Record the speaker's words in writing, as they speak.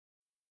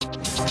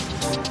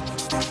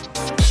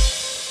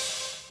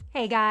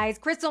Hey guys,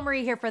 Crystal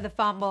Marie here for The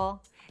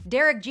Fumble.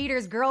 Derek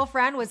Jeter's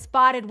girlfriend was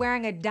spotted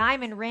wearing a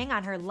diamond ring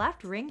on her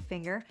left ring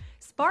finger,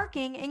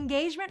 sparking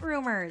engagement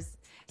rumors.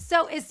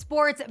 So is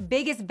sports'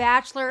 biggest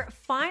bachelor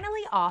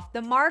finally off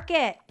the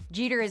market?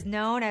 Jeter is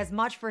known as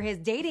much for his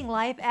dating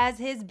life as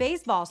his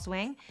baseball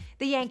swing.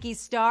 The Yankees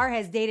star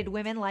has dated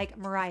women like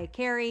Mariah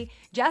Carey,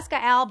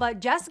 Jessica Alba,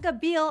 Jessica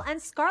Biel,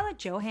 and Scarlett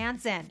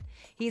Johansson.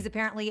 He's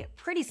apparently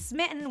pretty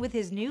smitten with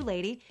his new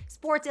lady,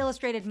 Sports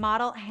Illustrated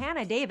model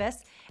Hannah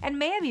Davis, and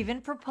may have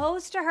even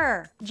proposed to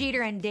her.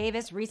 Jeter and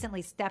Davis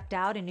recently stepped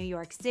out in New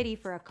York City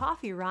for a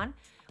coffee run,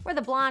 where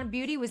the blonde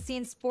beauty was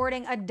seen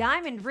sporting a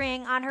diamond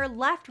ring on her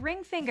left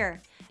ring finger.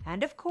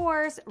 And of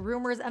course,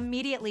 rumors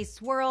immediately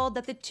swirled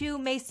that the two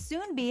may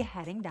soon be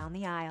heading down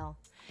the aisle.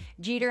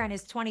 Jeter and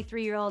his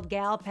 23-year-old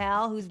gal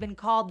pal, who's been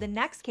called the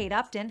next Kate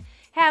Upton,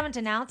 haven't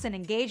announced an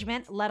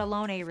engagement, let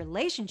alone a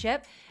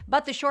relationship,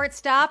 but the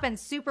shortstop and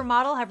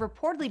supermodel have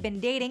reportedly been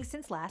dating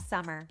since last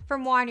summer. For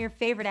more on your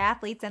favorite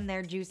athletes and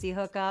their juicy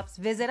hookups,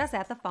 visit us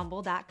at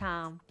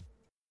thefumble.com.